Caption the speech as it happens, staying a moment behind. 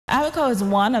Abaco is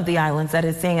one of the islands that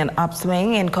is seeing an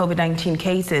upswing in COVID-19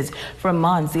 cases. For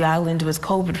months, the island was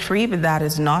COVID-free, but that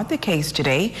is not the case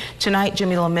today. Tonight,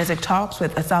 Jamila Mizik talks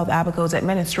with a South Abaco's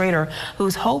administrator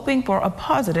who's hoping for a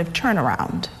positive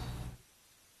turnaround.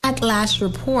 At last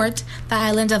report, the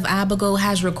island of Abaco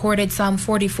has recorded some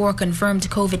 44 confirmed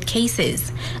COVID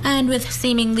cases. And with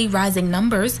seemingly rising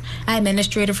numbers,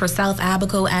 Administrator for South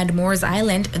Abaco and Moores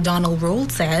Island, Donald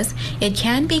Rold, says it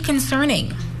can be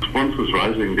concerning. Once it's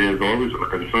rising, there's always a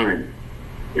concern,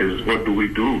 is what do we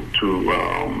do to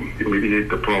remediate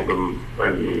the problem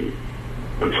and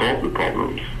solve the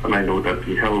problems. And I know that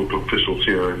the health officials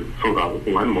here in South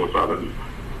Abaco and Moores Island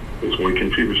is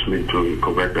working feverishly to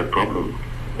correct that problem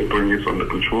and bring it under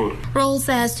control. Roll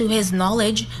says to his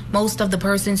knowledge, most of the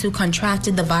persons who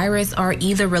contracted the virus are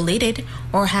either related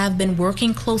or have been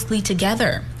working closely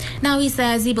together. Now he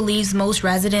says he believes most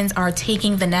residents are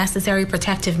taking the necessary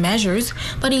protective measures,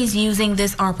 but he's using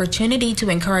this opportunity to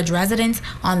encourage residents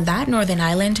on that northern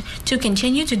island to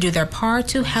continue to do their part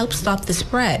to help stop the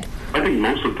spread. I think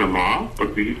most of them are,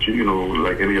 but we,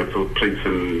 like any other place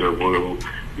in the world,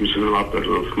 you still have that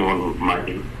little small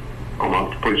mighty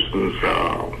amount of persons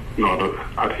not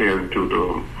adhering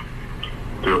to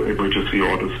the emergency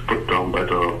orders put down by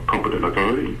the competent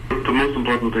authority. The most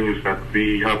important thing is that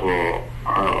we have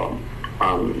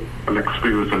an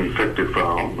experienced and effective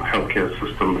healthcare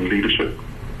system and leadership,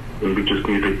 and we just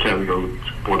need to carry out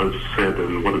what is said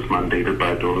and what is mandated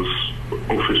by those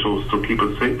officials to keep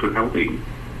us safe and healthy.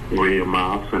 Wear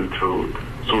masks and to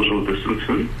social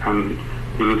distancing, and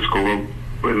we just go up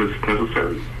when it's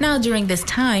necessary. Now, during this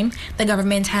time, the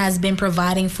government has been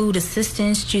providing food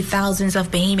assistance to thousands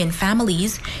of Bahamian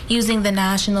families using the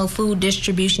National Food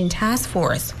Distribution Task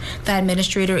Force. The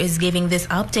administrator is giving this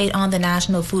update on the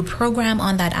National Food Program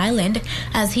on that island,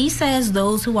 as he says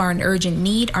those who are in urgent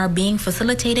need are being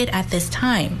facilitated at this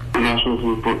time. The National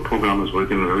Food Program is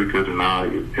working very good in my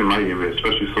area,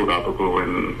 especially South Abaco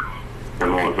and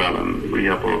Moores Island. We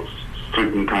have a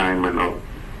certain time and a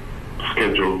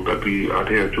schedule that we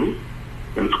adhere to,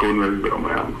 and it's going very well,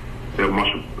 ma'am.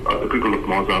 The people of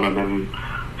Moores Island and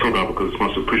South Abaco is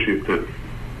much appreciated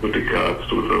with regards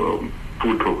to the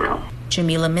food program.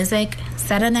 Jamila Mizik,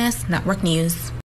 SATNS Network News.